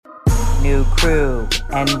New Crew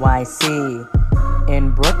NYC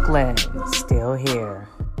in Brooklyn, still here.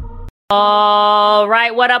 All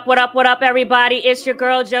right, what up, everybody? It's your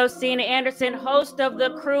girl, Josina Anderson, host of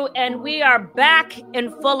The Crew, and we are back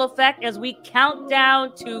in full effect as we count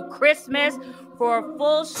down to Christmas. For a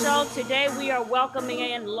full show today, we are welcoming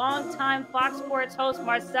in longtime Fox Sports host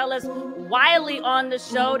Marcellus Wiley on the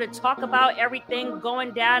show to talk about everything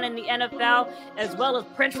going down in the NFL, as well as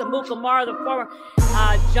Prince Amukamara, the former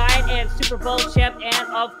Giant and Super Bowl champ, and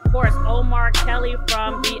of course, Omar Kelly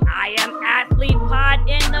from the I Am Athlete pod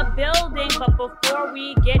in the building. But before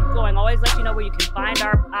we get going, always let you know where you can find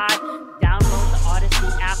our pod. Download the Odyssey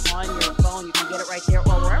app on your phone. You can get it right there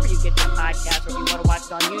or wherever you get your podcast, or if you want to watch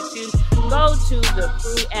it on YouTube, go to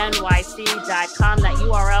thecrewnyc.com. That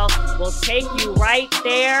URL will take you right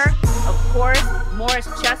there. Of course, Morris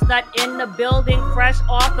Chestnut in the building, fresh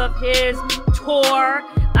off of his tour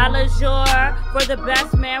a la jour for the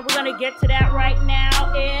best man. We're going to get to that right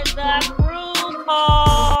now in the Crew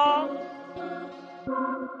Call.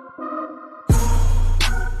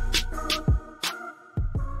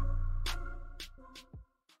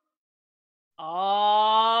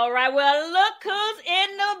 All right, well, look who's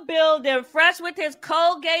in the building. Fresh with his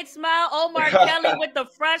Colgate smile, Omar Kelly with the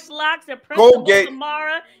fresh locks, and Prince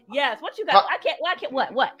Amukamara. Yes, what you got?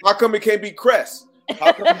 What? How come it can't be Crest?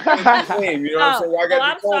 How come it can't be name? You know what I'm saying? I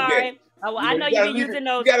got the Colgate. Sorry. Oh, well, I know you've been using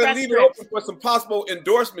those. You got to leave it open for some possible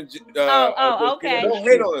endorsement. Okay. Don't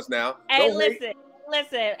hate on us now. Hey, listen.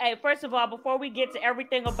 Hey, first of all, before we get to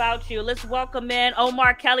everything about you, let's welcome in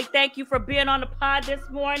Omar Kelly. Thank you for being on the pod this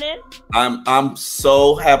morning. I'm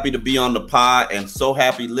so happy to be on the pod and so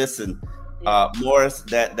happy. Listen, Morris,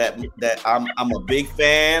 that I'm a big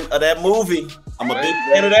fan of that movie. I'm a big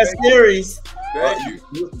fan of that series.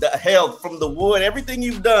 The hell from the wood, everything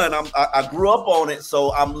you've done. I grew up on it,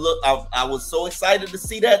 so I was so excited to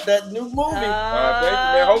see that new movie. Thank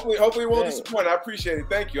you, man. Hopefully it won't disappoint. I appreciate it.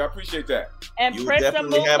 Thank you. I appreciate that. And you Prince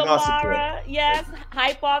Amukamara, yes,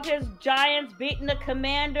 hype off his Giants beating the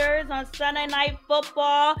Commanders on Sunday Night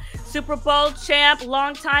Football. Super Bowl champ,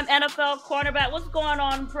 longtime NFL cornerback. What's going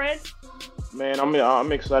on, Prince? Man,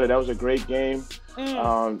 I'm excited. That was a great game.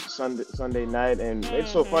 Sunday night, and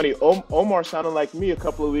it's so funny. Omar sounded like me a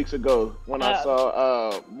couple of weeks ago when I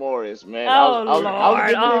saw Morris. Man, I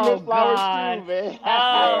was giving him his flowers too, man.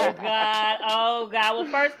 Oh God. Well,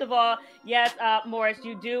 first of all, yes, Morris,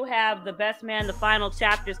 you do have The Best Man, the final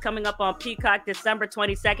chapters coming up on Peacock December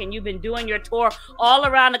 22nd. You've been doing your tour all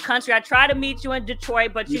around the country. I tried to meet you in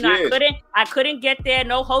Detroit, but I couldn't get there.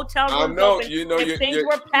 No hotel rooms open. Things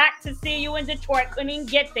were packed to see you in Detroit. Couldn't even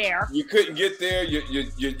get there. You couldn't get there.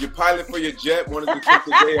 Your pilot for your jet wanted to take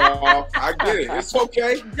the day off. I get it. It's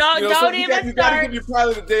okay. You gotta give your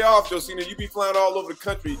pilot a day off, Josina. You be flying all over the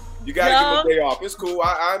country. You gotta give him a day off. It's cool.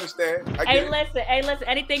 I understand. Hey, listen.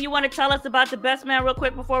 Anything you want to tell us about The Best Man real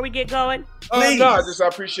quick before we get going? No, I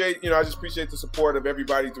appreciate the support of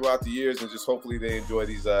everybody throughout the years, and just hopefully they enjoy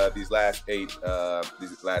these last eight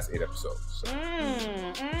episodes. So.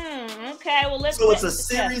 Okay, well let's. So it's a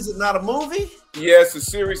series and not a movie? Yeah, it's a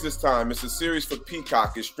series this time. It's a series for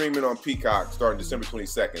Peacock. It's streaming on Peacock starting December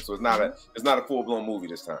 22nd. So it's not a full-blown movie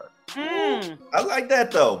this time. I like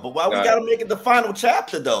that though, but why we gotta make it the final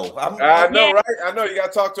chapter though? I know, right? I know you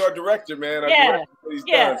gotta talk to our director, man.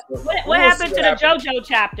 What happened to the JoJo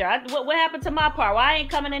chapter? What happened to my part? Why I ain't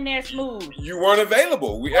coming in there smooth? You weren't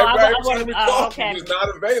available. Everybody was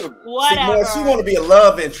not available. Whatever. She want to be a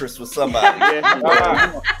love interest with somebody. That's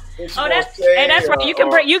right.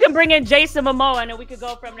 You can bring in Jason Momoa, and then we could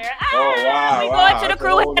go from there. We going to the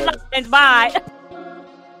Crew headlines. Bye.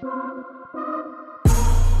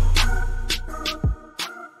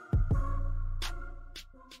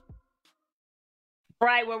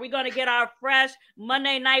 Right, where we're going to get our fresh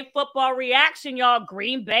Monday Night Football reaction, y'all.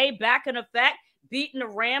 Green Bay back in effect, beating the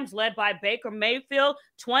Rams led by Baker Mayfield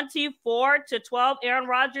 24-12. Aaron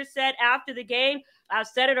Rodgers said after the game, I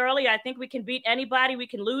said it earlier, I think we can beat anybody. We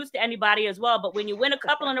can lose to anybody as well. But when you win a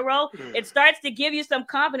couple in a row, it starts to give you some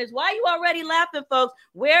confidence. Why are you already laughing, folks?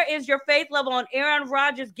 Where is your faith level on Aaron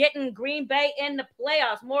Rodgers getting Green Bay in the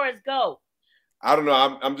playoffs? Morris, go. I don't know.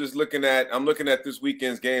 I'm just looking at this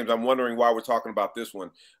weekend's games. I'm wondering why we're talking about this one.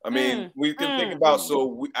 I mean, we can think about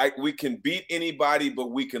we can beat anybody, but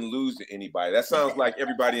we can lose to anybody. That sounds like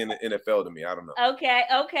everybody in the NFL to me. I don't know.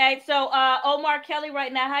 Okay. So Omar Kelly,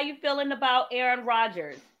 right now, how you feeling about Aaron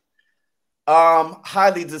Rodgers?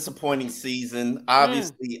 Highly disappointing season.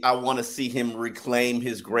 Obviously, I want to see him reclaim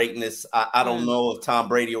his greatness. I don't know if Tom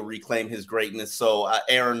Brady will reclaim his greatness. So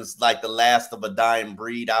Aaron's like the last of a dying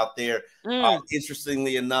breed out there.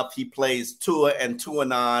 Interestingly enough, he plays Tua and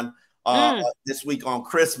Tuanon this week on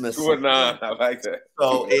Christmas. 2-9. I like that.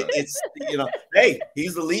 So it's hey,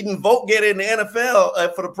 he's the leading vote getter in the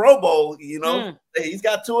NFL for the Pro Bowl. He's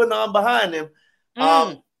got 2-9 behind him.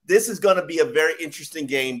 This is going to be a very interesting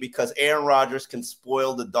game because Aaron Rodgers can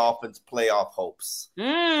spoil the Dolphins' playoff hopes.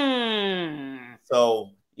 So,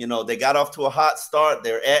 they got off to a hot start.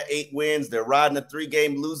 They're at 8 wins. They're riding a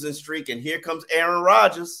 3-game losing streak. And here comes Aaron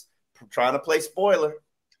Rodgers trying to play spoiler.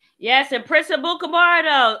 Yes, and Prince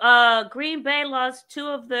Amukamara, Green Bay lost 2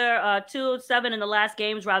 of their 2 of 7 in the last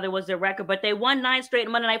games, rather, was their record, but they won 9 straight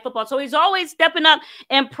in Monday Night Football. So he's always stepping up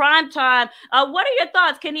in prime time. What are your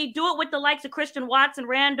thoughts? Can he do it with the likes of Christian Watson,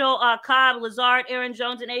 Randall, Cobb, Lazard, Aaron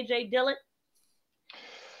Jones, and A.J. Dillon?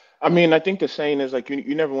 I mean, I think the saying is like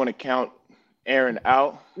you never want to count Aaron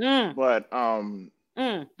out, but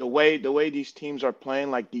the way these teams are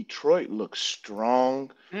playing, like Detroit looks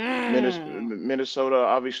strong. Minnesota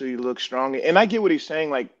obviously looks strong. And I get what he's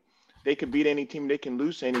saying. Like, they could beat any team. They can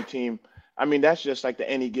lose to any team. I mean, that's just like the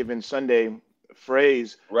any given Sunday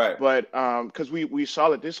phrase. Right. But because we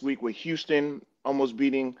saw it this week with Houston almost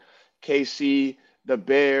beating KC, the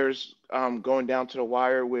Bears going down to the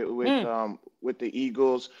wire with the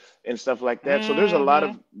Eagles and stuff like that. So there's a lot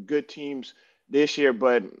of good teams this year,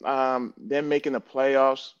 but them making the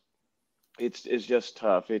playoffs, it's just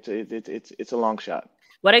tough. It's a long shot.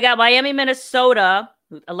 Well, they got Miami, Minnesota,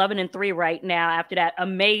 11-3 right now after that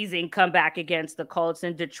amazing comeback against the Colts.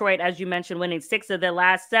 And Detroit, as you mentioned, winning 6 of their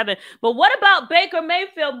last 7. But what about Baker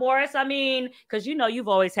Mayfield, Morris? I mean, because you've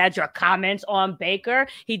always had your comments on Baker.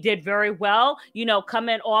 He did very well,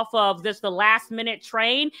 coming off of the last-minute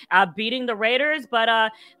train, beating the Raiders.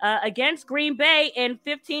 But against Green Bay in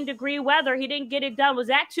 15-degree weather, he didn't get it done. Was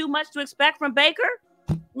that too much to expect from Baker?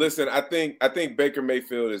 Listen, I think Baker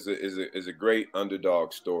Mayfield is a great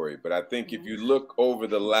underdog story, but I think if you look over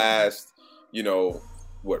the last, 4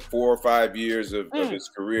 or 5 years of his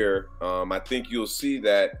career, I think you'll see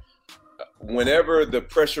that whenever the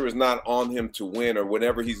pressure is not on him to win, or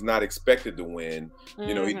whenever he's not expected to win,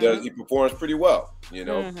 he performs pretty well,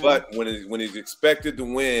 But when he's expected to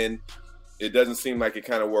win, it doesn't seem like it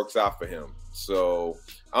kind of works out for him. So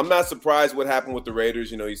I'm not surprised what happened with the Raiders.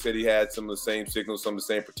 He said he had some of the same signals, some of the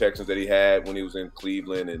same protections that he had when he was in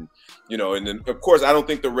Cleveland. And, and then, of course, I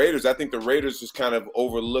think the Raiders just kind of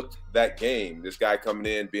overlooked that game. This guy coming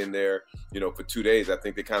in, being there, for 2 days. I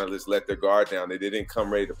think they kind of just let their guard down. They didn't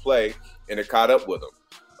come ready to play, and it caught up with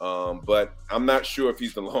them. But I'm not sure if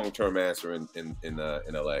he's the long-term answer in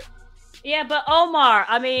LA. Yeah, but Omar,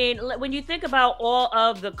 I mean, when you think about all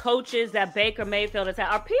of the coaches that Baker Mayfield has had,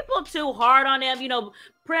 are people too hard on him?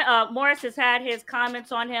 Morris has had his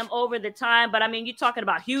comments on him over the time, but I mean, you're talking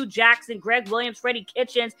about Hugh Jackson, Greg Williams, Freddie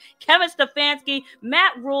Kitchens, Kevin Stefanski,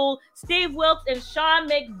 Matt Rule, Steve Wilkes, and Sean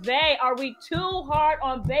McVay. Are we too hard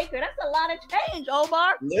on Baker? That's a lot of change,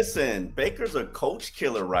 Omar. Listen, Baker's a coach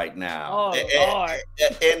killer right now. Oh, Lord.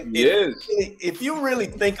 And if you really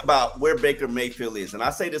think about where Baker Mayfield is, and I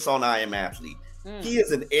say this on I Am Athlete, he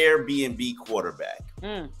is an Airbnb quarterback.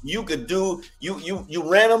 You could do, you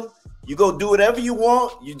rent him, you go do whatever you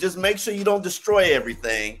want. You just make sure you don't destroy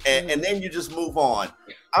everything, and then you just move on.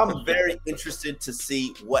 I'm very interested to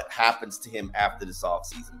see what happens to him after this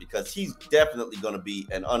offseason, because he's definitely going to be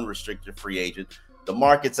an unrestricted free agent. The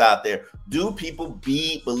market's out there. Do people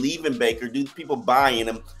believe in Baker? Do people buy in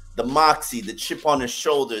him? The moxie, the chip on his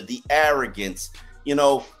shoulder, the arrogance, the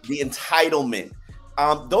entitlement.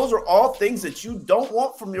 Those are all things that you don't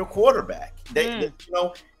want from your quarterback.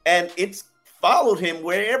 And it's followed him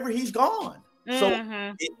wherever he's gone. So,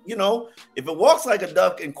 if it walks like a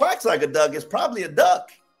duck and quacks like a duck, it's probably a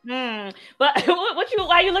duck. But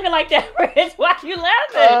why are you looking like that, Rich? Why are you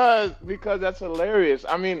laughing? Because that's hilarious.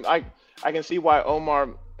 I mean, I can see why Omar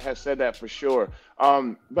has said that for sure.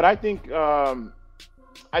 But I think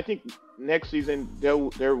next season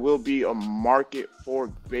there will be a market for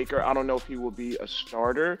Baker. I don't know if he will be a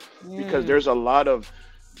starter because there's a lot of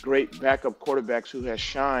great backup quarterbacks who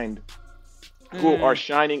are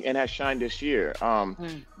shining and has shined this year.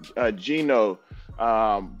 Geno,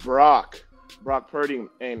 Brock Purdy,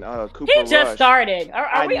 and Cooper Rush. He just started.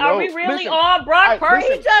 Are we really on Brock Purdy?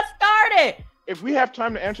 He just started. If we have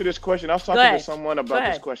time to answer this question, I was talking to someone about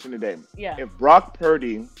this question today. Yeah. If Brock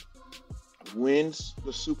Purdy wins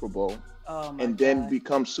the Super Bowl and then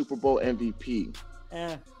becomes Super Bowl MVP,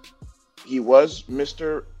 he was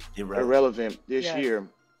Mr. Irrelevant this year.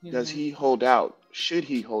 Does he hold out? Should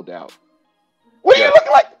he hold out? What are you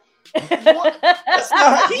looking like? That's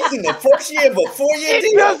not. He's in the first year of a 4-year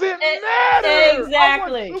deal. It doesn't matter.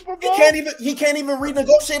 Exactly. He can't even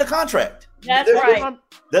renegotiate a contract. That's right.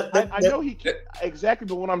 I know he can't, exactly,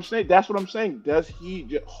 but what I'm saying, that's what I'm saying. Does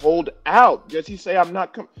he hold out? Does he say, I'm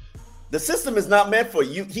not coming? The system is not meant for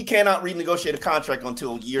you. He cannot renegotiate a contract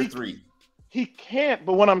until year 3. He can't,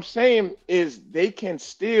 but what I'm saying is they can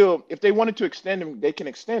still, if they wanted to extend him, they can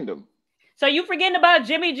extend him. So you forgetting about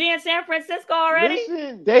Jimmy G in San Francisco already?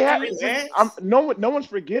 Listen, they have no one's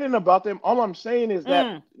forgetting about them. All I'm saying is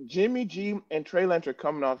that Jimmy G and Trey Lance are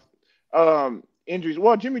coming off injuries.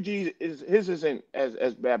 Well, Jimmy G his isn't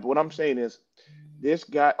as bad, but what I'm saying is this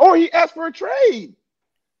guy. Oh, he asked for a trade.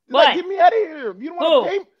 Like, get me out of here. You don't want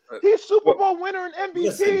to pay me. He's Super Bowl winner and MVP.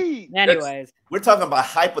 Listen, anyways, we're talking about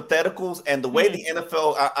hypotheticals, and the way the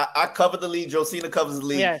NFL. I cover the league. Josina covers the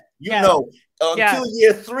league. You know, until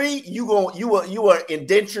year 3, you are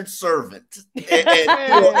indentured servant. And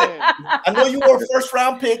I know you were a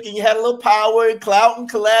first-round pick, and you had a little power and clout and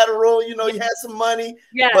collateral. You know, you had some money.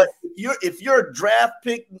 But if you're a draft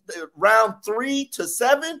pick round 3 to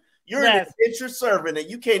 7, you're an indentured servant, and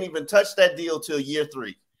you can't even touch that deal till year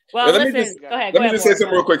 3. Well, let me just say something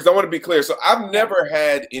real quick, because I want to be clear. So I've never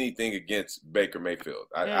had anything against Baker Mayfield.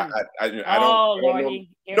 I don't know.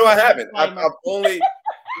 No, I haven't. I've only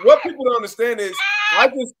what people don't understand is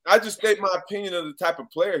I just state my opinion of the type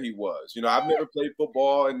of player he was. You know, I've never played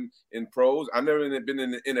football in pros. I've never been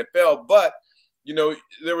in the NFL, but you know,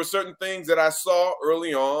 there were certain things that I saw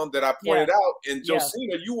early on that I pointed out. And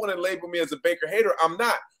Josina, you want to label me as a Baker hater? I'm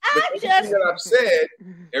not.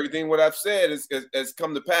 Everything what I've said has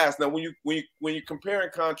come to pass. Now, when you compare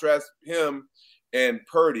and contrast him and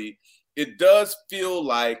Purdy, it does feel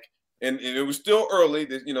like, and it was still early.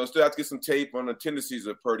 That, you know, still have to get some tape on the tendencies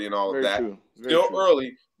of Purdy and all of that. Still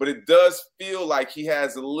early, but it does feel like he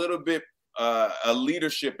has a little bit. A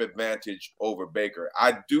leadership advantage over Baker.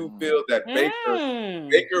 I do feel that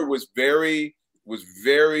Baker was very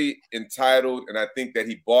entitled, and I think that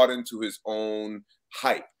he bought into his own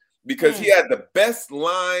hype because he had the best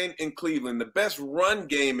line in Cleveland, the best run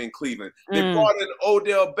game in Cleveland. They brought in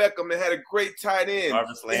Odell Beckham. They had a great tight end.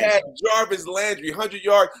 They had Jarvis Landry, 100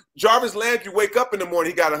 yards. Jarvis Landry wake up in the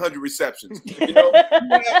morning, he got 100 receptions. You know,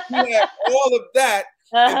 he had all of that.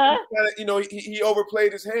 And you know, he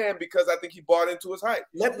overplayed his hand because I think he bought into his hype.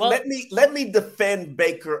 Let me defend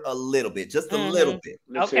Baker a little bit, just a little bit.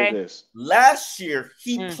 Let's say this. Last year,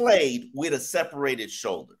 he played with a separated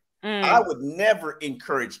shoulder. I would never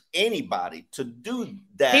encourage anybody to do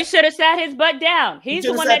that. He should have sat his butt down. He's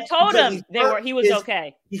the one that told him he was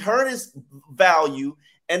okay. He hurt his value.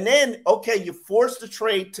 And then, you forced the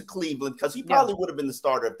trade to Cleveland because he probably would have been the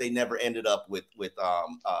starter if they never ended up with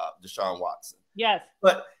Deshaun Watson. Yes.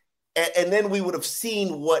 But and then we would have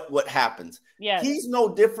seen what happens. Yes. He's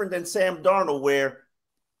no different than Sam Darnold, where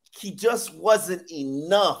he just wasn't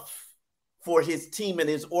enough for his team and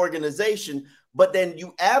his organization. But then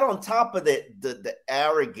you add on top of that the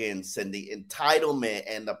arrogance and the entitlement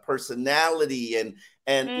and the personality and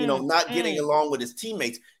you know, not getting along with his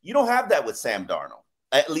teammates. You don't have that with Sam Darnold.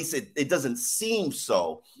 At least it doesn't seem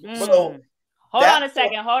so. So Hold on a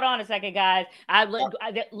second, guys.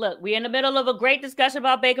 Look, we're in the middle of a great discussion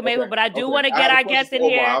about Baker Mayfield, but I do want to get our guests in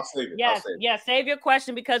here. Save your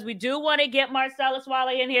question because we do want to get Marcellus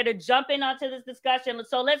Wiley in here to jump in onto this discussion.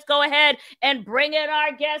 So let's go ahead and bring in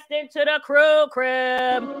our guest into the crew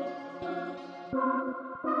crib.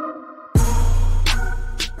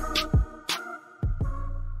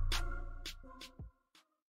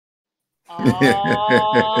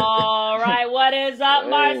 All right, what is up,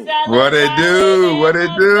 Marcellus? What it do?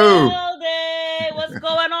 What's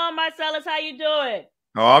going on, Marcellus? How you doing?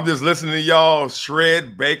 Oh, I'm just listening to y'all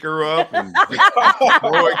shred Baker up. And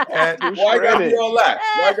Why gotta be all that?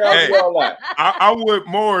 I'm with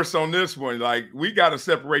Morris on this one. Like, we got to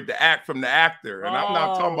separate the act from the actor. And I'm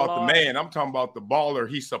not talking about the man. I'm talking about the baller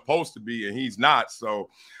he's supposed to be, and he's not. So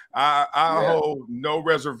I hold no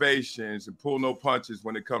reservations and pull no punches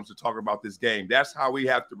when it comes to talking about this game. That's how we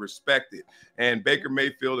have to respect it. And Baker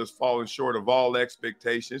Mayfield has fallen short of all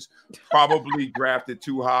expectations, probably drafted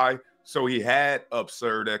too high. So he had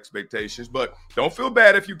absurd expectations. But don't feel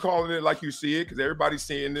bad if you're calling it like you see it, because everybody's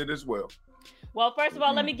seeing it as well. Well, first of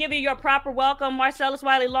all, let me give you your proper welcome. Marcellus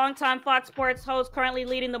Wiley, longtime Fox Sports host, currently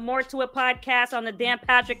leading the More To It podcast on the Dan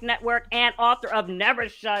Patrick Network and author of Never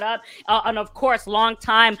Shut Up. And, of course,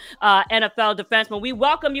 longtime NFL defenseman. We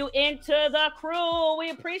welcome you into the crew. We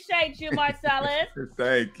appreciate you, Marcellus.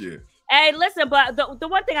 Thank you. Hey, listen, but the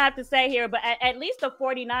one thing I have to say here, but at least the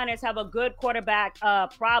 49ers have a good quarterback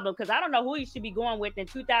problem, because I don't know who you should be going with in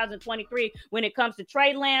 2023 when it comes to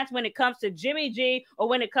Trey Lance, when it comes to Jimmy G, or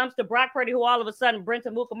when it comes to Brock Purdy, who all of a sudden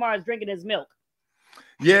Brenton Mukamara is drinking his milk.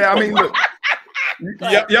 Yeah, I mean, look,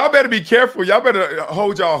 Y'all better be careful. Y'all better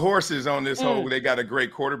hold y'all horses on this whole they got a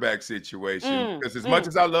great quarterback situation. Because as much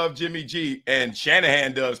as I love Jimmy G, and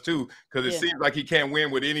Shanahan does too, because it seems like he can't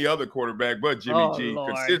win with any other quarterback but Jimmy G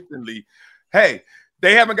consistently. Hey,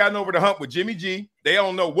 they haven't gotten over the hump with Jimmy G. They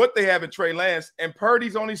don't know what they have in Trey Lance, and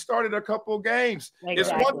Purdy's only started a couple of games. Exactly.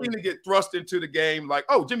 It's one thing to get thrust into the game like,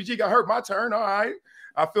 oh, Jimmy G got hurt, my turn. All right.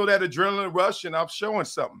 I feel that adrenaline rush, and I'm showing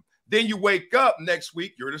something. Then you wake up next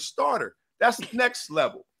week, you're the starter. That's the next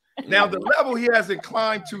level. Now, the level he hasn't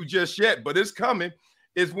climbed to just yet, but it's coming,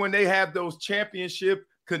 is when they have those championship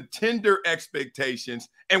contender expectations,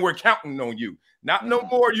 and we're counting on you. Not no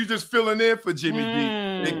more. You just filling in for Jimmy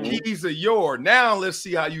G. The keys are yours. Now let's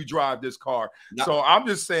see how you drive this car. So I'm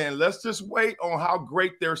just saying, let's just wait on how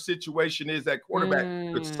great their situation is at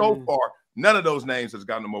quarterback. Because so far, none of those names has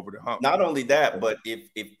gotten them over the hump. Not only that, but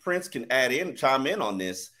if Prince can chime in on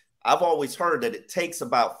this, I've always heard that it takes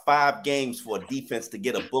about 5 games for a defense to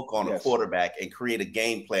get a book on a quarterback and create a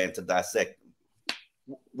game plan to dissect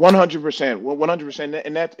them. 100%. 100%.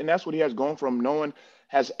 And that's what he has going from. No one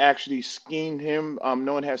has actually schemed him.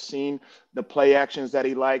 No one has seen the play actions that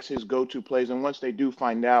he likes, his go-to plays. And once they do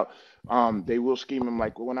find out, they will scheme him.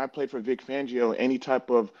 Like when I played for Vic Fangio, any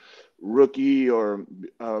type of rookie or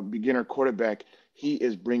beginner quarterback, he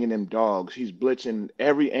is bringing them dogs. He's blitzing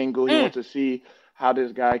every angle. He wants to see how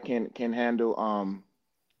this guy can handle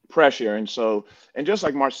pressure. And just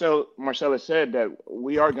like Marcella said, that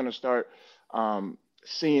we are going to start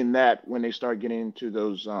seeing that when they start getting into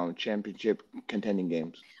those championship contending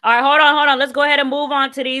games. All right, hold on. Let's go ahead and move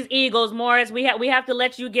on to these Eagles, Morris. We have to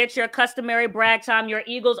let you get your customary brag time. Your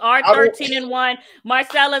Eagles are 13-1.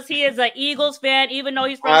 Marcellus, he is an Eagles fan, even though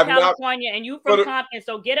he's from California, and you from Compton.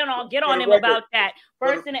 So get on him about that.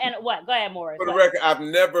 First and what? Go ahead, Morris. For the record, I've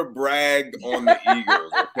never bragged on the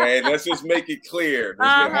Eagles. Okay, let's just make it clear.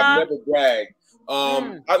 I've never bragged.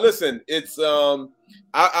 Listen, it's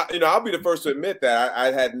I'll be the first to admit that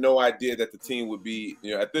I had no idea that the team would be,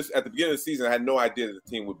 at the beginning of the season, I had no idea that the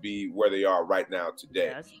team would be where they are right now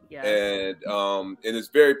today. Yes. And it's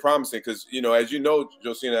very promising because, as you know,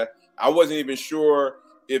 Josina, I wasn't even sure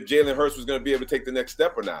if Jalen Hurts was going to be able to take the next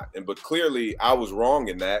step or not. But clearly I was wrong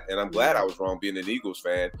in that, and I'm glad I was wrong being an Eagles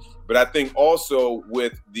fan. But I think also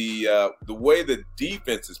with the way the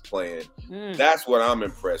defense is playing, that's what I'm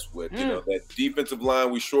impressed with. That defensive line,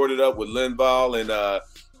 we shorted up with Linval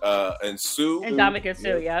and Sue. And Ndamukong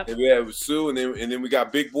Suh, yeah. And we have Sue, and then we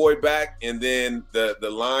got Big Boy back, and then the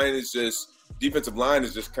line is just defensive line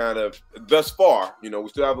is just kind of thus far, we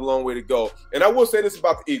still have a long way to go. And I will say this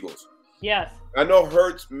about the Eagles. Yes. I know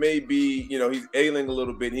Hurts may be, he's ailing a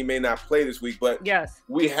little bit. He may not play this week, but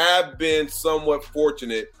we have been somewhat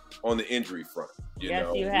fortunate on the injury front. We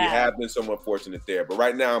have been somewhat fortunate there. But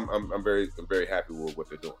right now, I'm very happy with what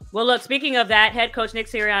they're doing. Well, look, speaking of that, head coach Nick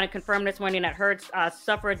Sirianni confirmed this morning that Hurts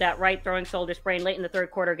suffered that right throwing shoulder sprain late in the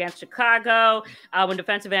third quarter against Chicago when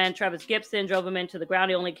defensive end Travis Gibson drove him into the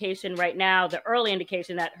ground. The only indication right now, the early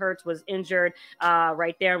indication that Hurts was injured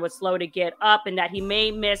right there and was slow to get up, and that he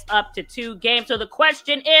may miss up to 2 games. So the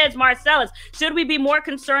question is, Marcellus, should we be more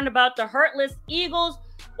concerned about the hurtless Eagles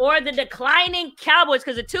or the declining Cowboys?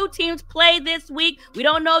 Because the 2 teams play this week. We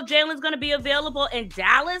don't know if Jalen's going to be available. And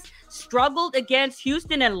Dallas struggled against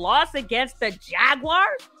Houston and lost against the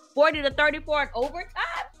Jaguars, 40-34 in overtime.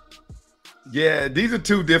 Yeah, these are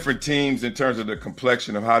 2 different teams in terms of the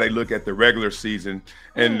complexion of how they look at the regular season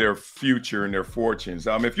and their future and their fortunes.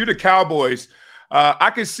 If you're the Cowboys,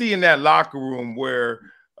 I can see in that locker room where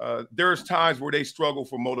there's times where they struggle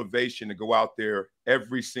for motivation to go out there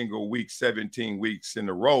every single week, 17 weeks in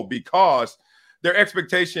a row, because their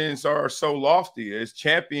expectations are so lofty. It's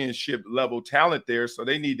championship level talent there, so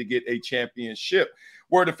they need to get a championship.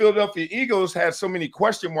 Where the Philadelphia Eagles had so many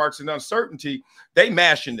question marks and uncertainty, they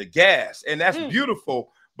mashing the gas, and that's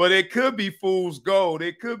beautiful. But it could be fool's gold.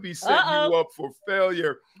 It could be setting you up for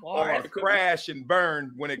failure or a crash and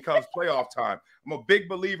burn when it comes playoff time. I'm a big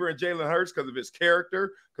believer in Jalen Hurts because of his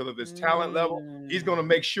character, because of his talent level. He's going to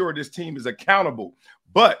make sure this team is accountable.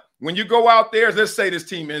 But when you go out there, let's say this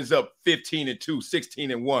team ends up 15-2,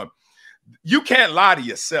 16-1. You can't lie to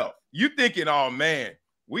yourself. You thinking, oh, man,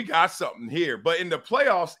 we got something here. But in the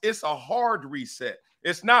playoffs, it's a hard reset.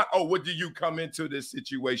 It's not, oh, what do you come into this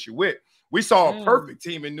situation with? We saw a perfect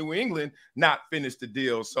team in New England not finish the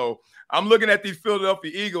deal. So I'm looking at these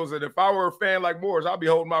Philadelphia Eagles, and if I were a fan like Morris, I'd be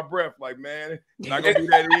holding my breath like, man, it's not going to be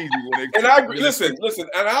that easy. And I agree. Listen,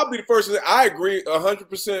 and I'll be the first to say, I agree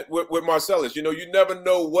 100% with Marcellus. You know, you never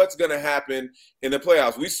know what's going to happen in the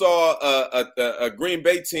playoffs. We saw a Green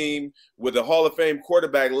Bay team with a Hall of Fame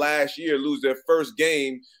quarterback last year lose their first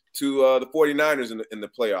game to the 49ers in the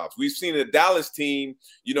playoffs. We've seen a Dallas team,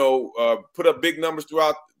 you know, put up big numbers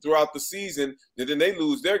throughout the season, and then they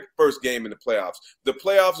lose their first game in the playoffs. The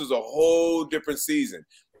playoffs is a whole different season.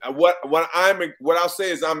 And what I'll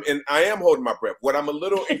say is I am holding my breath. What I'm a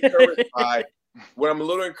little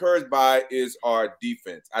encouraged by is our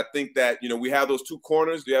defense. I think that, you know, we have those two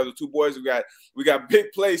corners. We have the two boys. We got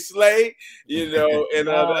big play Slay, you know, and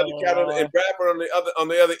the other cat and Bradford on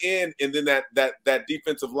the other end, and then that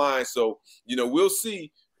defensive line. So, you know, we'll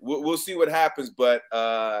see. We'll see what happens. But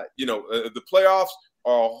you know, the playoffs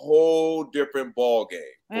are a whole different ball game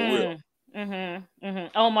for real.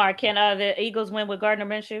 Omar, can the Eagles win with Gardner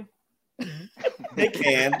Minshew? They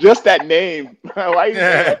can. Just that name. Why you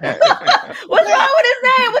say that? What's wrong with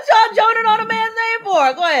his name? What y'all joning on a man's name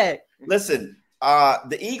for? Go ahead. Listen,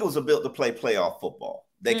 the Eagles are built to play playoff football.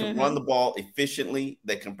 They can run the ball efficiently.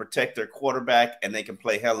 They can protect their quarterback, and they can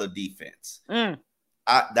play hella defense.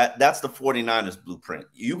 That's the 49ers blueprint.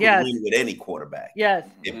 You can win with any quarterback. Yes.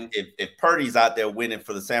 If Purdy's out there winning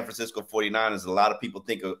for the San Francisco 49ers, a lot of people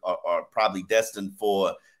think are probably destined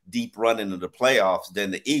for deep run into the playoffs,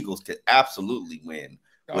 then the Eagles could absolutely win.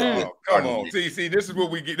 Come on. See, this is what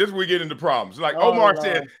we get. This is where we get into problems. Like Omar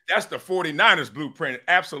said, that's the 49ers blueprint.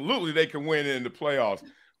 Absolutely, they can win in the playoffs.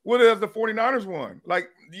 What has the 49ers won? Like,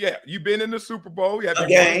 yeah, you've been in the Super Bowl. You have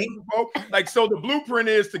been in the Super Bowl. Like, so the blueprint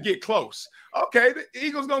is to get close. Okay, the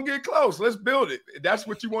Eagles going to get close. Let's build it. That's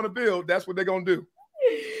what you want to build. That's what they're going to do.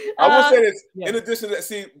 I will say this. In addition to that,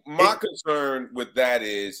 see, my concern with that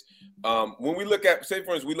is when we look at, say,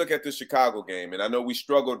 for instance, we look at the Chicago game, and I know we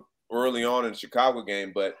struggled early on in the Chicago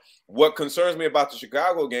game, but what concerns me about the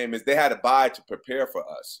Chicago game is they had a bye to prepare for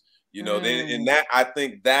us. You know, I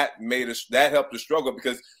think that helped us struggle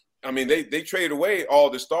because, I mean, they traded away all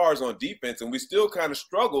the stars on defense, and we still kind of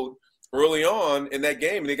struggled early on in that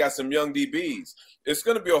game. And they got some young DBs. It's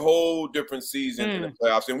going to be a whole different season in the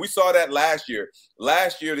playoffs, and we saw that last year.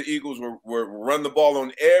 Last year, the Eagles were run the ball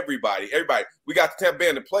on everybody. We got to Tampa Bay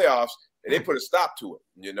in the playoffs, and they put a stop to it.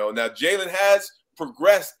 You know, now Jalen has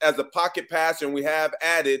progressed as a pocket passer, and we have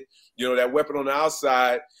added, you know, that weapon on the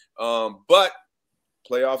outside, but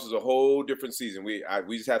playoffs is a whole different season. We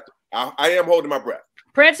just have to. I am holding my breath.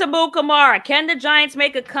 Prince Abu Kamara, can the Giants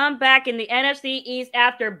make a comeback in the NFC East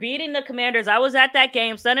after beating the Commanders? I was at that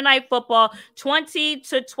game, Sunday Night Football,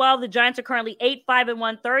 20-12. The Giants are currently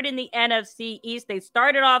 8-5-1, third in the NFC East. They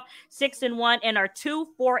started off 6-1 and are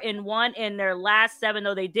 2-4-1 in their last 7,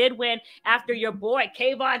 though they did win after your boy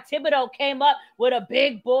Kayvon Thibodeau came up with a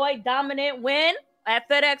big boy dominant win at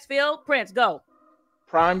FedEx Field. Prince, go.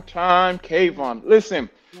 Prime time, Kayvon. Listen,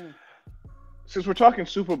 since we're talking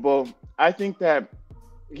Super Bowl, I think that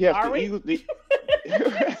yes,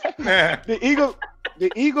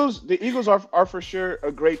 the Eagles are for sure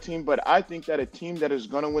a great team, but I think that a team that is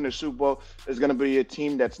going to win a Super Bowl is going to be a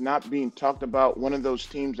team that's not being talked about. One of those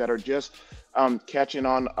teams that are just catching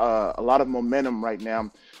on a lot of momentum right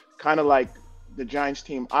now, kind of like the Giants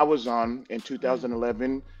team I was on in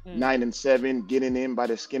 2011, 9-7, getting in by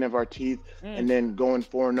the skin of our teeth, and then going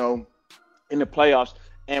 4-0 in the playoffs.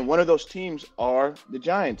 And one of those teams are the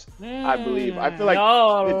Giants, I believe. I feel like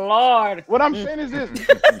Lord. What I'm saying is this.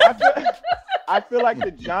 I feel like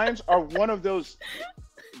the Giants are one of those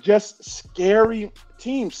just scary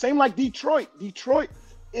teams. Same like Detroit. Detroit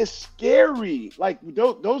is scary. Like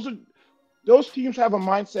those teams have a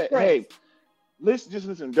mindset. Right. Hey,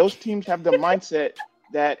 listen. Those teams have the mindset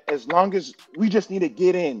that as long as we just need to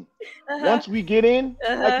get in. Once we get in,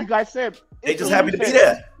 like you guys said, they just happy to be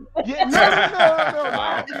there. Yeah,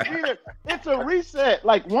 no. It's a reset.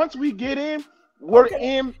 Like once we get in, we're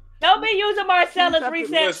in. Don't be using Marcellus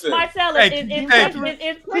reset. Marcellus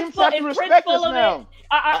is Prince full of it.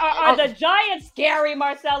 Are the Giants scary,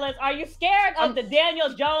 Marcellus? Are you scared of the Daniel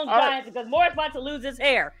Jones Giants? Because Moore's about to lose his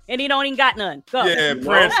hair, and he don't even got none. Go. Yeah,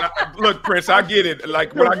 Prince. Look, Prince, I get it.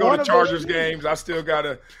 Like when I go to Chargers games, I still got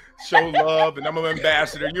to show love, and I'm an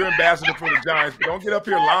ambassador. You're ambassador for the Giants, but don't get up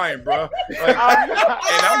here lying, bro. Like, and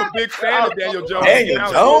I'm a big fan of Daniel Jones.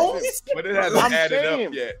 Daniel Jones? But it hasn't added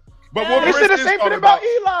up yet. But they said the same thing about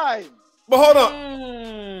Eli. But hold on.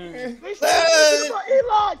 They said the same thing about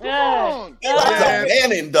Eli. Come on. Eli's a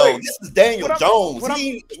man, though. This is Daniel Jones.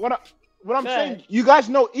 What I'm saying, you guys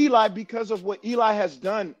know Eli because of what Eli has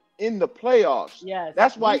done in the playoffs. Yes.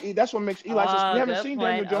 That's why. That's what makes Eli. We haven't seen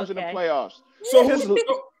Daniel Jones in the playoffs. So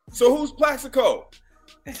who's Plaxico?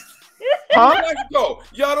 Huh? Plaxico?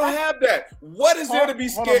 Y'all don't have that. What is there to be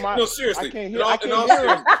scared? No, seriously. I can't hear. In all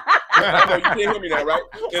seriousness. No, you can't hear me now, right?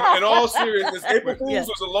 In all seriousness, April Fools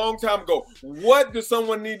was a long time ago. What does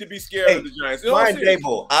someone need to be scared of the Giants? Brian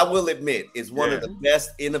Daboll, I will admit, is one of the best,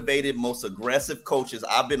 innovative, most aggressive coaches.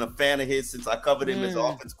 I've been a fan of his since I covered him as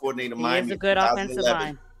offense coordinator. He is a good offensive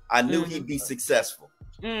line. I knew he'd be successful.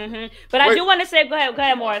 But I do want to say, go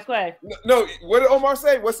ahead, Morris. Go ahead. No, what did Omar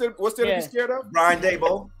say? What's there to be scared of? Brian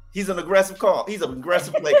Daboll. He's an aggressive call. He's an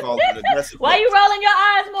aggressive play caller. Why are you rolling your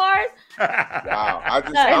eyes, Morris? Wow.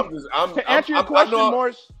 To answer your question,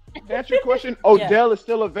 Morris. To answer your question, Odell is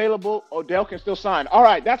still available. Odell can still sign. All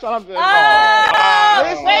right, that's all I'm saying.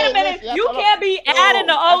 Wait a minute. You can't be adding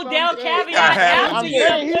the Odell caveat after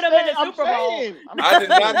you put him in the Super Bowl.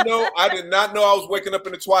 I did not know I was waking up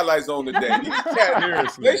in the Twilight Zone today.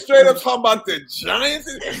 They straight up talking about the Giants.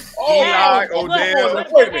 Odell.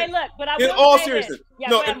 Hey, look, but in all seriousness,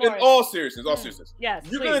 in all seriousness, yes,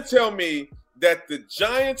 you're gonna tell me that the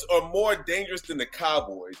Giants are more dangerous than the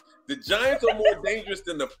Cowboys. The Giants are more dangerous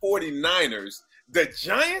than the 49ers. The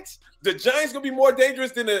Giants gonna be more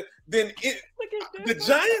dangerous than the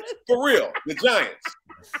Giants? For real, the Giants.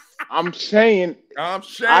 I'm saying. I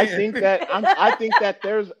think that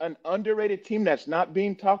there's an underrated team that's not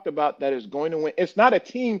being talked about that is going to win. It's not a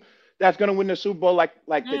team that's going to win the Super Bowl like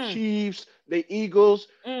the Chiefs, the Eagles.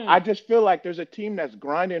 I just feel like there's a team that's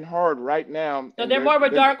grinding hard right now. So they're more of a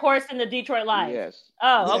dark horse than the Detroit Lions. Yes.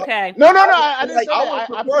 Oh, okay. No. I didn't say that.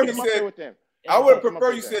 I put them up there with them. I would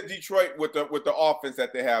prefer you said Detroit with the offense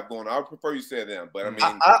that they have going. I would prefer you said them, but I mean,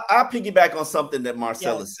 I'll piggyback on something that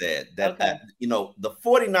Marcella said. That the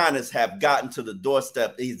 49ers have gotten to the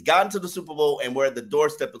doorstep. He's gotten to the Super Bowl, and we're at the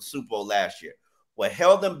doorstep of the Super Bowl last year. What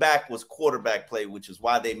held them back was quarterback play, which is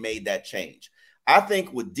why they made that change. I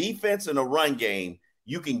think with defense and a run game,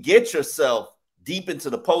 you can get yourself deep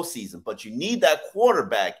into the postseason, but you need that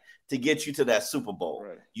quarterback to get you to that Super Bowl.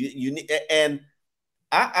 Right. You need, and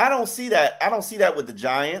I don't see that. I don't see that with the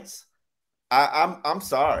Giants. I'm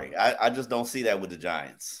sorry. I just don't see that with the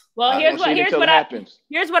Giants. Well, here's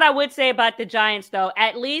what I would say about the Giants, though.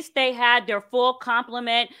 At least they had their full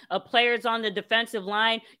complement of players on the defensive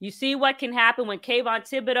line. You see what can happen when Kayvon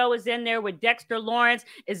Thibodeau is in there, with Dexter Lawrence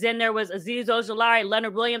is in there, with Azeez Ojulari.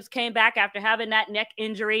 Leonard Williams came back after having that neck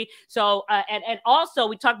injury. So, and also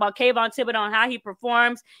we talk about Kayvon Thibodeau and how he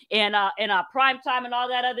performs in prime time and all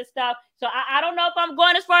that other stuff. So I don't know if I'm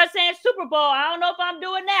going as far as saying Super Bowl. I don't know if I'm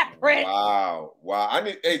doing that, Prince. Wow.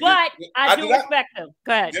 I do respect him.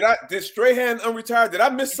 Go ahead. Did Strahan unretire? Did I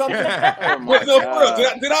miss something? Did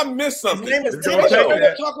I miss something?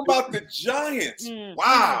 They're talking about the Giants.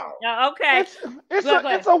 Wow. Okay.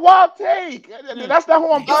 It's a wild take. That's not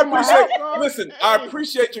who I'm talking about. Listen, I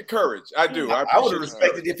appreciate your courage. I do. I would have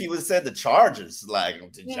respected if he would have said the Chargers, like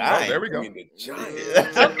the Giants. Oh, there we go. The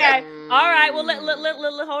Giants. Okay. All right. Well,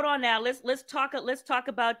 let hold on now. Let's talk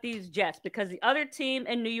about these Jets, because the other team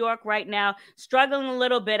in New York right now struggling a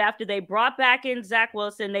little bit after they brought back in Zach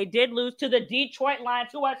Wilson. They did lose to the Detroit Lions,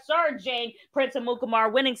 who are surging. Prince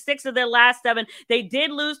Amukamara winning 6 of their last 7. They did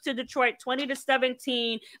lose to Detroit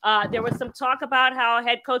 20-17. There was some talk about how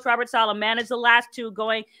head coach Robert Saleh managed the last 2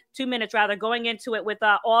 minutes going into it with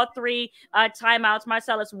all 3 timeouts.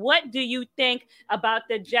 Marcellus, what do you think about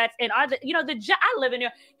the Jets? And the Jets, I live in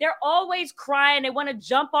here. They're always crying. They want to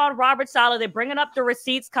jump on Robert Saleh. They're bringing up the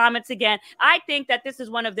receipts comments again. I think that this is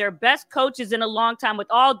one of their best coaches in a long time, with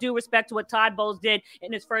all due respect to what Todd Bowles did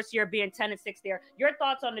in his first year being 10-6 there. Your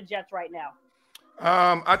thoughts on the Jets right now?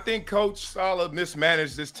 I think Coach Saleh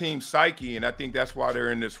mismanaged this team's psyche, and I think that's why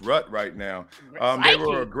they're in this rut right now. They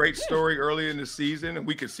were a great story early in the season, and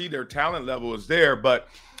we could see their talent level is there. But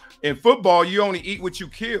in football, you only eat what you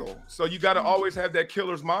kill. So you got to always have that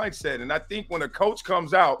killer's mindset. And I think when a coach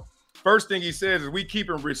comes out, first thing he says is, we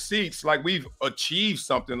keeping receipts like we've achieved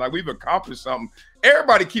something, like we've accomplished something.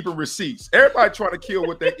 Everybody keeping receipts. Everybody trying to kill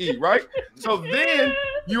what they eat, right? So then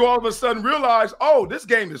you all of a sudden realize, oh, this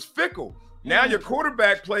game is fickle. Now your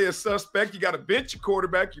quarterback play is suspect. You got to bench your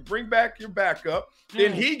quarterback. You bring back your backup.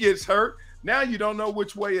 Then he gets hurt. Now you don't know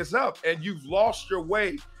which way is up, and you've lost your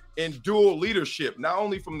way in dual leadership, not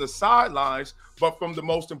only from the sidelines, but from the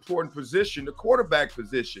most important position, the quarterback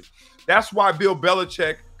position. That's why Bill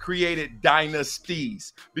Belichick created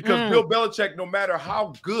dynasties, because Bill Belichick, no matter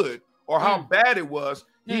how good or how bad it was,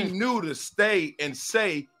 he knew to stay and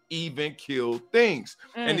say even kill things.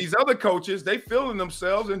 And these other coaches, they feeling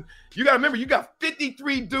themselves, and You got to remember, you got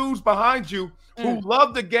 53 dudes behind you who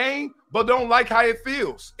love the game but don't like how it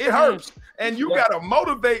feels. It hurts. And you got to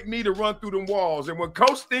motivate me to run through them walls. And when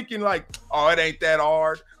coach thinking like, oh, it ain't that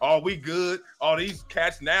hard. Oh, we good. Oh, these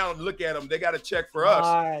cats now, look at them. They got to check for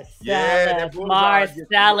us.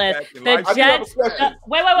 Marcellus. The Jets.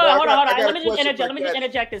 Wait. Hold on. Let me just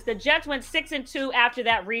interject this. The Jets went 6-2 after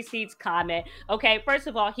that Reese's comment. Okay, first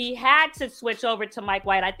of all, he had to switch over to Mike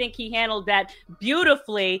White. I think he handled that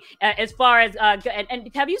beautifully as far as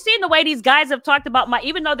and have you seen the way these guys have talked about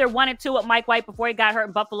even though they're 1-2 with Mike White before he got hurt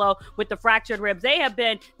in Buffalo with the fractured ribs,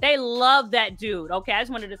 they love that dude. Okay, I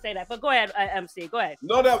just wanted to say that. But go ahead, MC. Go ahead.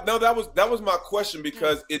 No, that was my question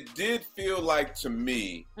because it did feel like to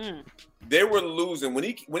me they were losing when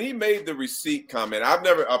he made the receipt comment.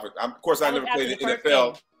 Of course, I never played the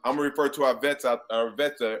NFL. I'm gonna refer to our vets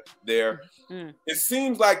there. It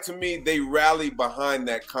seems like to me they rallied behind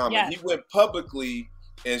that comment. Yes. He went publicly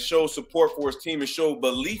and showed support for his team and showed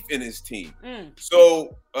belief in his team.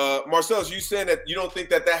 So, Marcellus, you saying that you don't think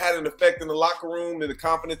that had an effect in the locker room and the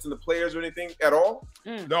confidence in the players or anything at all?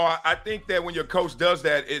 No, I think that when your coach does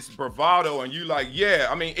that, it's bravado and you like,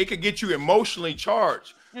 it could get you emotionally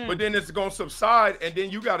charged, but then it's going to subside and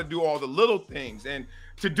then you got to do all the little things. And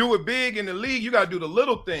to do it big in the league, you got to do the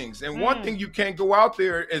little things. And one thing you can't go out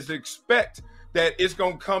there is expect that it's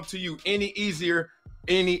going to come to you any easier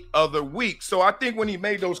any other week. So I think when he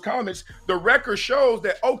made those comments, the record shows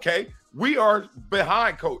that, okay, we are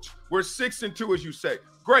behind coach. We're 6-2, as you say.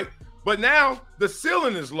 Great. But now the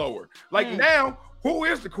ceiling is lower. Now, who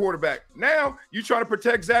is the quarterback? Now you trying to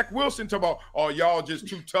protect Zach Wilson, talking about, oh, y'all just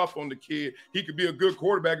too tough on the kid. He could be a good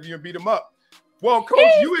quarterback if you beat him up. Well, coach,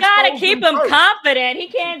 you got to keep him confident. He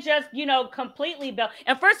can't just, completely build.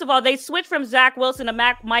 And first of all, they switched from Zach Wilson to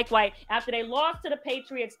Mike White after they lost to the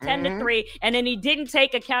Patriots 10-3, and then he didn't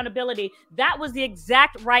take accountability. That was the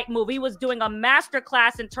exact right move. He was doing a master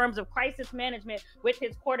class in terms of crisis management with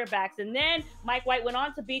his quarterbacks. And then Mike White went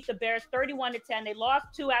on to beat the Bears 31-10. They lost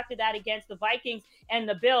 2 after that against the Vikings and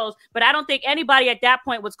the Bills. But I don't think anybody at that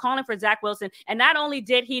point was calling for Zach Wilson. And not only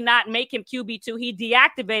did he not make him QB2, he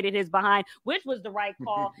deactivated his behind, which was the right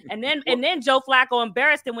call. And then Joe Flacco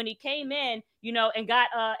embarrassed him when he came in,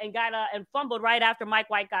 and fumbled right after Mike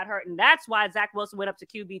White got hurt. And that's why Zach Wilson went up to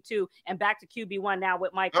QB2 and back to QB1 now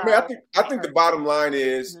with Mike. I think the bottom line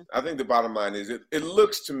is, it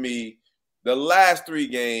looks to me the last 3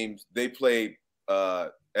 games they played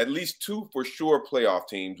at least 2 for sure playoff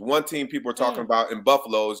teams. One team people are talking about in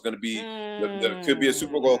Buffalo is going to be could be a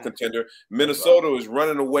Super Bowl contender. Minnesota is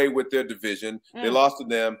running away with their division. They lost to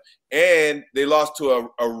them, and they lost to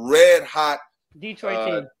a red hot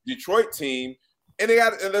Detroit team. And they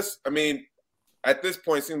got at this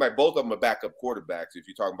point, it seems like both of them are backup quarterbacks. If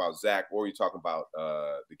you're talking about Zach or you're talking about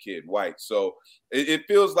the kid White, so it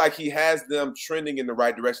feels like he has them trending in the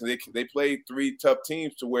right direction. They played 3 tough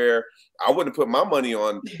teams to where I wouldn't put my money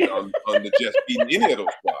on the Jets beating any of those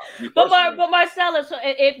squads. But Marcellus, so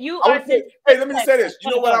if you let me say this.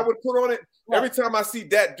 You know what I would put on it? Every time I see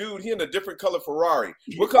that dude, he in a different color Ferrari.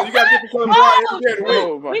 What color? You got a different color Ferrari every day of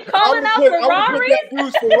the week. We calling out Ferrari? I would put that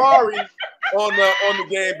dude's Ferrari on the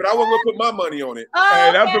game, but I wasn't gonna put my money on it.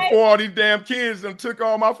 Hey, that's before all these damn kids and took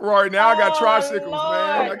all my Ferrari. Now I got tricycles,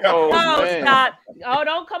 man. Stop. Oh,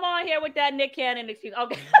 don't come on here with that Nick Cannon excuse.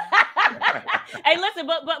 Okay. Hey, listen,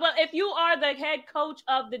 but if you are the head coach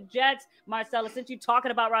of the Jets, Marcella, since you're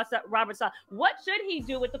talking about Robert Saleh, what should he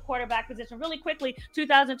do with the quarterback position? Really quickly,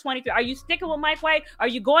 2023. Are you sticking with Mike White? Are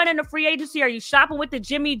you going into free agency? Are you shopping with the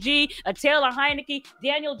Jimmy G, a Taylor Heineke?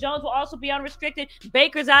 Daniel Jones will also be unrestricted.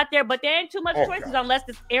 Baker's out there, but there ain't too much choices unless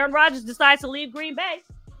Aaron Rodgers decides to leave Green Bay.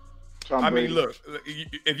 Look,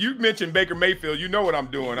 if you mention Baker Mayfield, you know what I'm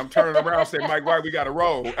doing. I'm turning around and saying, Mike White, we got to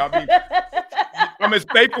roll. I'm as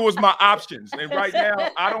faithful as my options. And right now,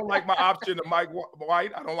 I don't like my option to Mike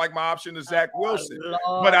White. I don't like my option to Zach Wilson.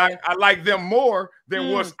 But I like them more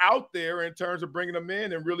than what's out there in terms of bringing them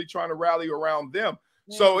in and really trying to rally around them.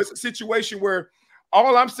 So it's a situation where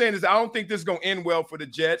all I'm saying is I don't think this is going to end well for the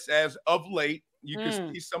Jets as of late. You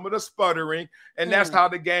can see some of the sputtering, and that's how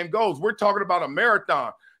the game goes. We're talking about a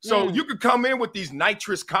marathon. So you could come in with these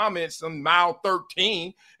nitrous comments on mile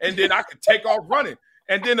 13, and then I could take off running.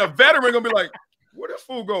 And then a veteran going to be like, where this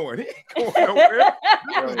fool going? He ain't going nowhere.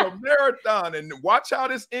 This is a marathon. And watch how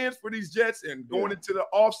this ends for these Jets and going into the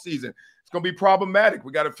offseason. It's going to be problematic.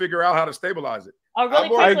 We got to figure out how to stabilize it. Oh, really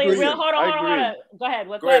quickly. Hold on. Go ahead.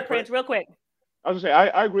 Go ahead, Prince, real quick. I was going to say,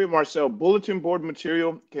 I agree with Marcel. Bulletin board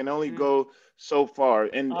material can only go so far.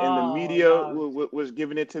 And the media was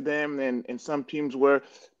giving it to them, and some teams were.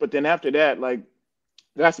 But then after that, like,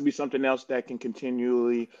 there has to be something else that can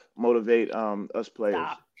continually motivate us players.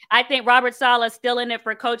 Stop. I think Robert Saleh is still in it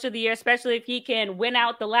for Coach of the Year, especially if he can win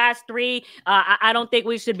out the last 3. I don't think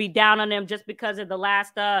we should be down on him just because of the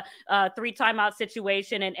last 3 timeout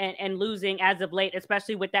situation and losing as of late,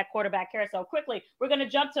 especially with that quarterback carousel. Quickly, we're going to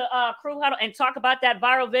jump to Crew Huddle and talk about that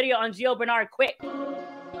viral video on Gio Bernard quick.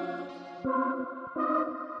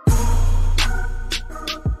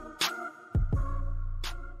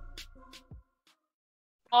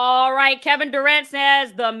 All right, Kevin Durant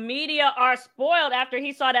says the media are spoiled after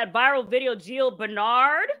he saw that viral video. Gio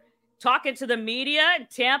Bernard talking to the media in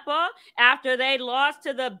Tampa after they lost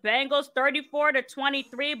to the Bengals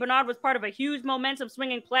 34-23. Bernard was part of a huge momentum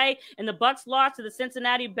swinging play, and the Bucs lost to the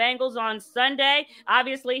Cincinnati Bengals on Sunday.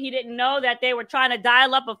 Obviously, he didn't know that they were trying to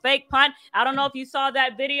dial up a fake punt. I don't know if you saw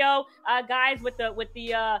that video, guys, with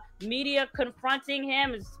the media confronting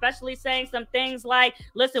him, especially saying some things like,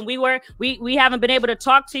 "Listen, we haven't been able to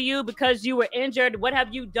talk to you because you were injured. What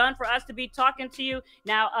have you done for us to be talking to you?"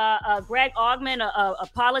 Now, Greg Augman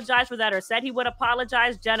apologized for that, or said he would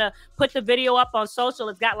apologize. Jenna put the video up on social.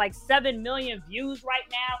 It's got like 7 million views right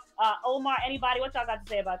now. Omar, anybody, what y'all got to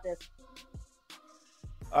say about this?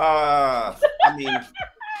 I mean,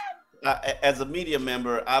 as a media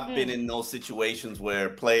member, I've been in those situations where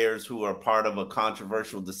players who are part of a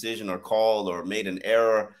controversial decision or call or made an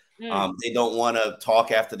error, they don't want to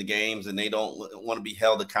talk after the games and they don't want to be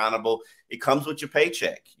held accountable. It comes with your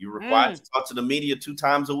paycheck. You're required to talk to the media 2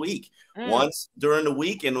 times a week, once during the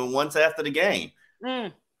week and once after the game.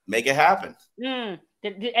 Make it happen. Did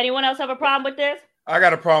anyone else have a problem with this? I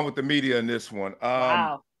got a problem with the media in this one.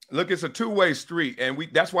 Wow. Look, it's a 2-way street, and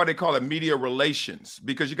that's why they call it media relations,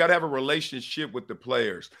 because you got to have a relationship with the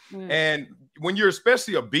players. And when you're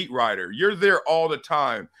especially a beat writer, you're there all the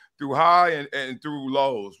time through high and through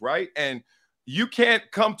lows, right? And you can't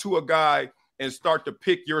come to a guy and start to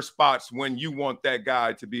pick your spots when you want that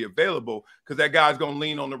guy to be available, because that guy's going to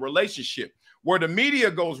lean on the relationship. Where the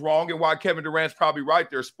media goes wrong and why Kevin Durant's probably right,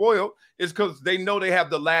 they're spoiled, is because they know they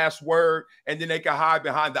have the last word and then they can hide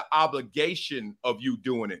behind the obligation of you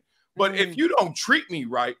doing it. But if you don't treat me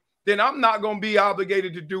right, then I'm not going to be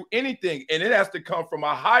obligated to do anything. And it has to come from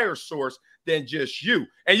a higher source than just you.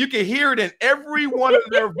 And you can hear it in every one of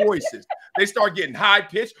their voices. They start getting high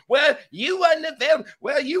pitched. Well, you wasn't available.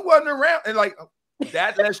 Well, you wasn't around. And like,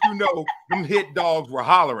 that lets you know them hit dogs were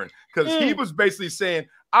hollering, because he was basically saying,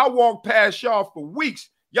 I walked past y'all for weeks.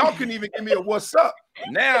 Y'all couldn't even give me a what's up.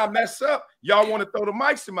 Now I mess up. Y'all want to throw the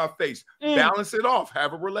mics in my face. Balance it off.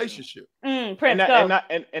 Have a relationship. And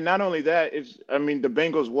not only that, the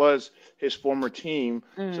Bengals was his former team.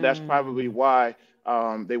 So that's probably why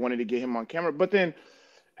they wanted to get him on camera. But then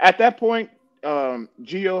at that point,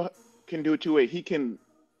 Gio can do it 2 ways. He can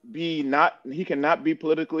not be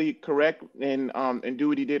politically correct and do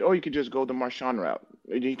what he did, or you could just go the Marshawn route.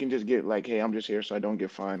 You can just get like, hey, I'm just here so I don't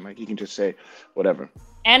get fined. Like, he can just say whatever.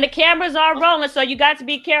 And the cameras are rolling, so you got to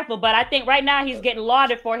be careful. But I think right now he's getting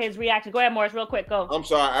lauded for his reaction. Go ahead, Morris, real quick. Go. I'm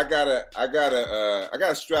sorry, I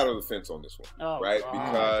gotta straddle the fence on this one, right? God.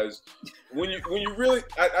 Because when you really,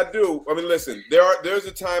 I do. I mean, listen, there's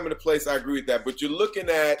a time and a place. I agree with that, but you're looking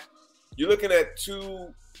at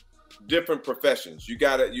 2 different professions. You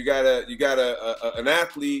got an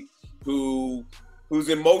athlete who's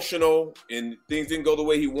emotional and things didn't go the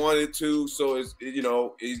way he wanted to. So he's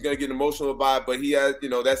going to get emotional about it, but he has,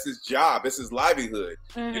 that's his job. It's his livelihood.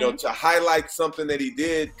 To highlight something that he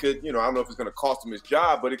did could, I don't know if it's going to cost him his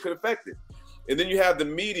job, but it could affect it. And then you have the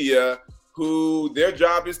media who their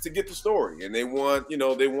job is to get the story, and they want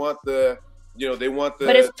the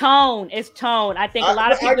But it's tone. I think a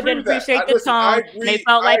lot of people didn't appreciate the tone. They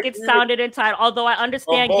felt like it sounded entitled, although I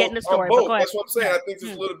understand getting the story. But go ahead. That's what I'm saying. I think it's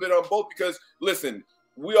a little bit on both, because listen,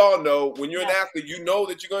 we all know when you're an athlete, you know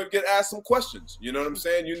that you're going to get asked some questions. You know what I'm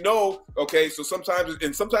saying? Okay, so sometimes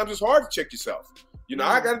it's hard to check yourself.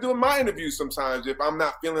 I got to do my interviews sometimes if I'm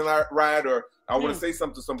not feeling right or I want to say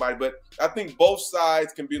something to somebody. But I think both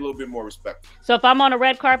sides can be a little bit more respectful. So if I'm on a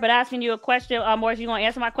red carpet asking you a question, Morris, you going to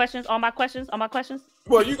answer my questions? All my questions?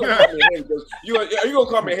 Well, you're going to call me a hater, Joe. You're going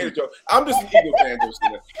to call me a hater, Joe. I'm just an Eagle fan, Joe.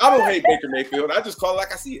 I don't hate Baker Mayfield. I just call it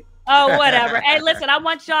like I see it. Oh, whatever. Hey, listen, I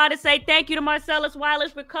want y'all to say thank you to Marcellus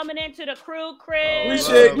Wallace for coming into the Crew crib.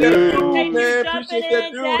 Appreciate that dude, man. Appreciate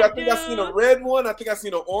that dude. I think I seen a red one. I think I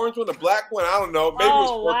seen an orange one, a black one. I don't know. Maybe it was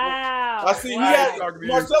purple. Wow. I see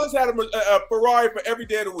Marcellus had a Ferrari for every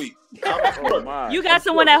day of the week. You got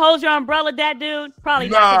someone that holds your umbrella, that dude? Probably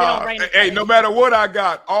not. Hey, no matter what I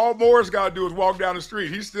got, all Morris got to do is walk down the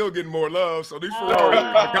street. He's still getting more love. So these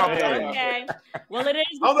okay. Well, it is.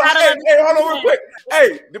 Hey, hold on real quick.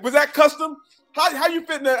 Hey, was that custom? How you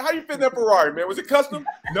fitting that? How you fitting that Ferrari, man? Was it custom?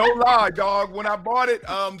 No lie, dog. When I bought it,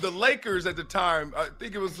 the Lakers at the time, I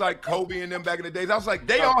think it was like Kobe and them back in the days. I was like,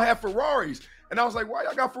 they all have Ferraris. And I was like, why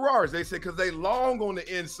y'all got Ferraris? They said, because they long on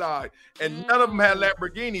the inside. And none of them had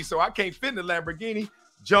Lamborghini, so I can't fit in the Lamborghini.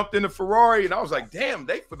 Jumped in the Ferrari, and I was like, damn,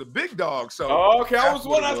 they for the big dog. So okay, I was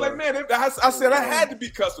like, man, I said I had to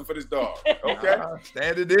be custom for this dog. Okay.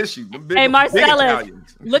 Standard issue. Hey, Marcellus,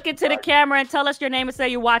 look into the camera and tell us your name and say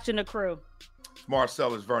you're watching The Crew.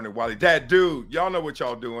 Marcellus Vernon Wiley. That dude, y'all know what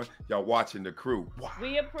y'all doing. Y'all watching The Crew. Wow.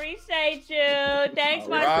 We appreciate you. Thanks,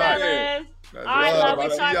 Marcellus. All right, love.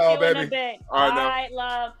 We talk to you in a bit. All right,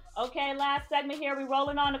 love. Okay, last segment here. We're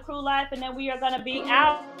rolling on The Crew Life, and then we are going to be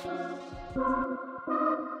out.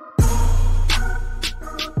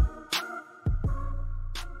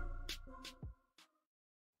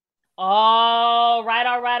 All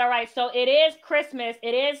right. So it is Christmas.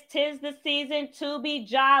 Tis the season to be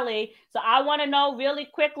jolly. So I want to know really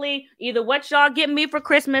quickly either what y'all getting me for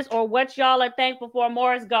Christmas or what y'all are thankful for.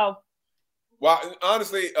 Morris, go. Well,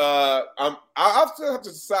 honestly, I'll still have to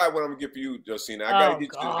decide what I'm gonna get for you, Josina. I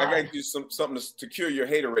gotta get you something to cure your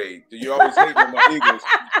haterade. You always hate on my Eagles.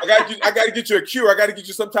 I gotta get you a cure. I gotta get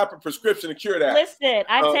you some type of prescription to cure that. Listen,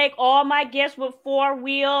 I take all my gifts with 4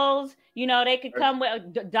 wheels. You know, they could come with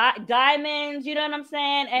diamonds. You know what I'm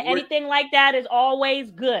saying? And anything like that is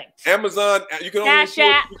always good. Amazon, you can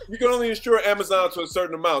only insure Amazon to a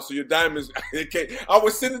certain amount. So your diamonds, I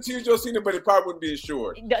would send it to you, Josina, but it probably wouldn't be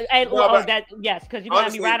insured. Yes, because you're gonna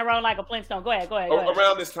have me riding around like a Flintstone. Go ahead.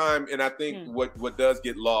 Around this time, and I think what does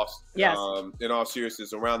get lost, in all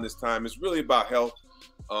seriousness, around this time, is really about health.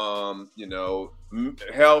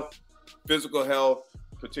 Health, physical health,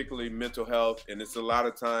 particularly mental health. And it's a lot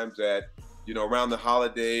of times that, around the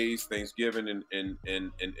holidays, Thanksgiving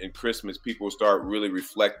and Christmas, people start really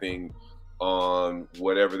reflecting on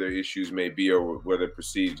whatever their issues may be or whether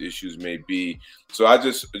perceived issues may be. So I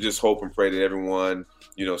just hope and pray that everyone,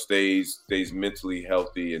 stays mentally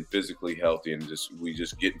healthy and physically healthy, and we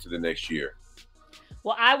just get into the next year.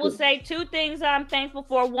 Well, I will say 2 things I'm thankful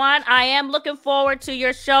for. One, I am looking forward to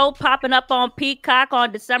your show popping up on Peacock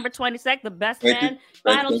on December 22nd, The Best Man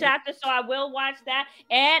final chapter. So I will watch that.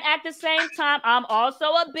 And at the same time, I'm also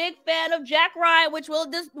a big fan of Jack Ryan, which will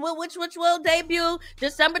debut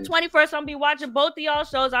December 21st. I'm gonna be watching both of y'all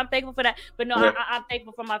shows. I'm thankful for that. But no, I'm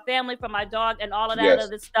thankful for my family, for my dog, and all of that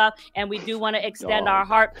other stuff. And we do want to extend our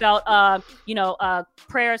heartfelt,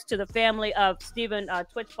 prayers to the family of Stephen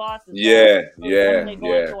Twitch Boss.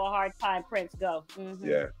 Going through a hard time. Prince, go.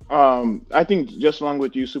 Mm-hmm. I think just along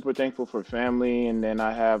with you, super thankful for family, and then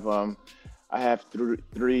I have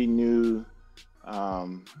 3 new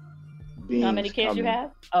beings. How many kids coming. You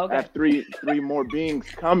have? Okay. I have 3 more beings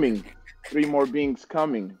coming. 3 more beings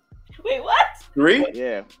coming. Wait, what? 3?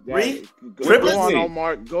 Yeah. 3? Go on,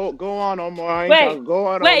 Omar. Go on, Omar.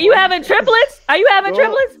 Wait, you having triplets? Are you having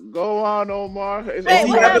triplets? Go on, Omar. Is he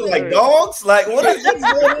having like dogs? Like what is this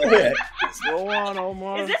going on here? Go on,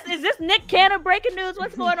 Omar. Is this Nick Cannon breaking news?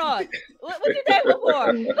 What's going on? What you thankful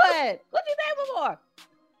for? Go ahead. What you thankful for?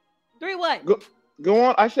 3 what? Go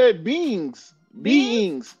on. I said beings.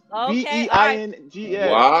 Beings. Okay. BEINGS.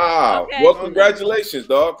 Wow. Okay. Well, congratulations,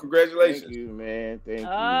 dog. Congratulations. Thank you, man. Thank you,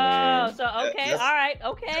 man. Oh, so okay. All right.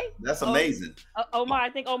 Okay. That's amazing. Omar, I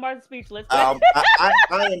think Omar's speechless. I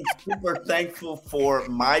am super thankful for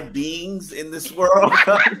my beings in this world.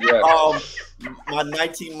 My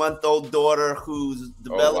 19-month-old daughter who's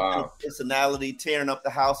developing personality, tearing up the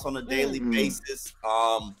house on a daily basis.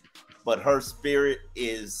 But her spirit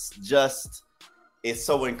is just... It's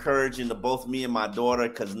so encouraging to both me and my daughter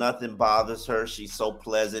because nothing bothers her. She's so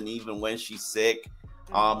pleasant even when she's sick.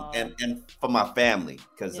 And for my family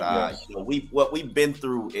because what we've been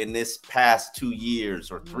through in this past 2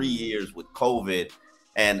 years or 3 years with COVID,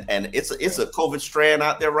 and it's a COVID strand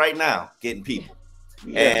out there right now getting people.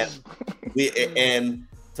 Yes. And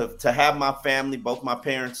to have my family, both my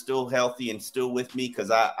parents still healthy and still with me, because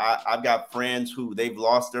I've got friends who they've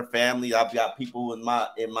lost their family. I've got people in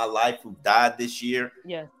my life who died this year.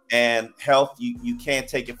 Yeah. And health, you can't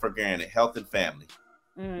take it for granted. Health and family.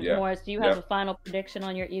 Morris, do you have a final prediction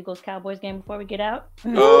on your Eagles-Cowboys game before we get out?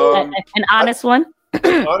 An honest one?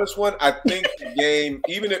 Honest one, I think the game,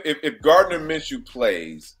 even if Gardner Minshew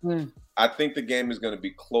plays, I think the game is going to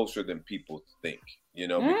be closer than people think.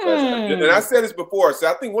 Because and I said this before. So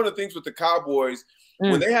I think one of the things with the Cowboys,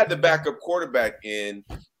 when they had the backup quarterback in,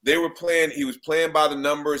 he was playing by the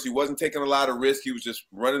numbers. He wasn't taking a lot of risk. He was just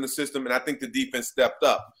running the system. And I think the defense stepped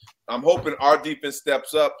up. I'm hoping our defense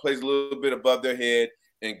steps up, plays a little bit above their head,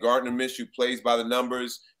 and Gardner Minshew plays by the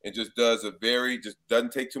numbers and just doesn't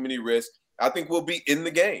take too many risks. I think we'll be in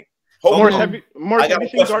the game. Morris, have you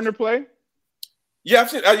seen Gardner play? Yeah,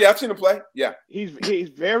 I've seen him play. Yeah, he's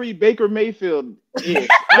very Baker Mayfield. He is.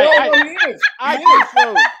 I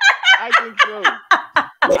think so.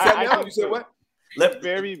 What's that now? You said what?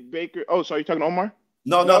 Very Baker. Oh, sorry, you talking to Omar?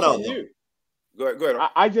 No. Go ahead.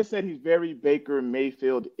 I just said he's very Baker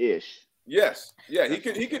Mayfield-ish. Yes. Yeah, he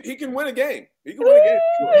can win a game. He can win a game.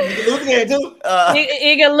 He can lose a game too.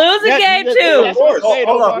 He can lose a game too. Of course.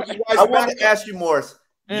 Hold on. I want to ask you, Morris.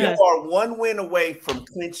 You are one win away from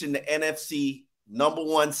clinching the NFC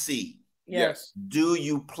 #1 seed. Yes. Do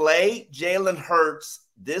you play Jalen Hurts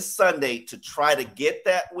this Sunday to try to get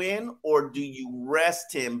that win, or do you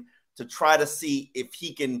rest him to try to see if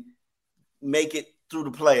he can make it through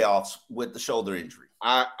the playoffs with the shoulder injury?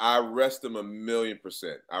 I rest him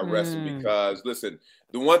 1,000,000%. I rest him because, listen,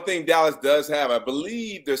 the one thing Dallas does have, I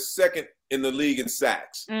believe they're second in the league in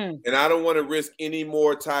sacks, and I don't want to risk any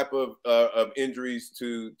more type of injuries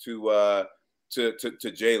to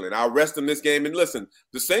Jalen. I'll rest him this game. And listen,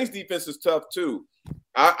 the Saints defense is tough too.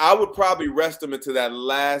 I would probably rest him into that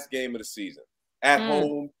last game of the season at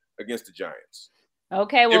home against the Giants.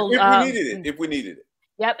 Okay, well, if we needed it.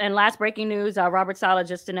 Yep, and last breaking news, Robert Saleh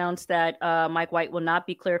just announced that Mike White will not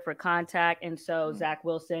be cleared for contact, and so Zach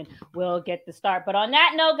Wilson will get the start. But on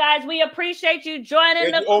that note, guys, we appreciate you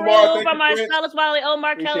joining the crew from Marcellus Wiley,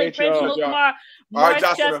 Omar Kelly, Prince Mukamar, Morris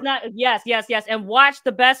Chestnut. Yes. And watch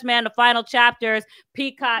The Best Man, the final chapters,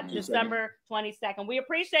 Peacock, December 22nd. We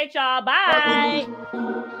appreciate y'all. Bye.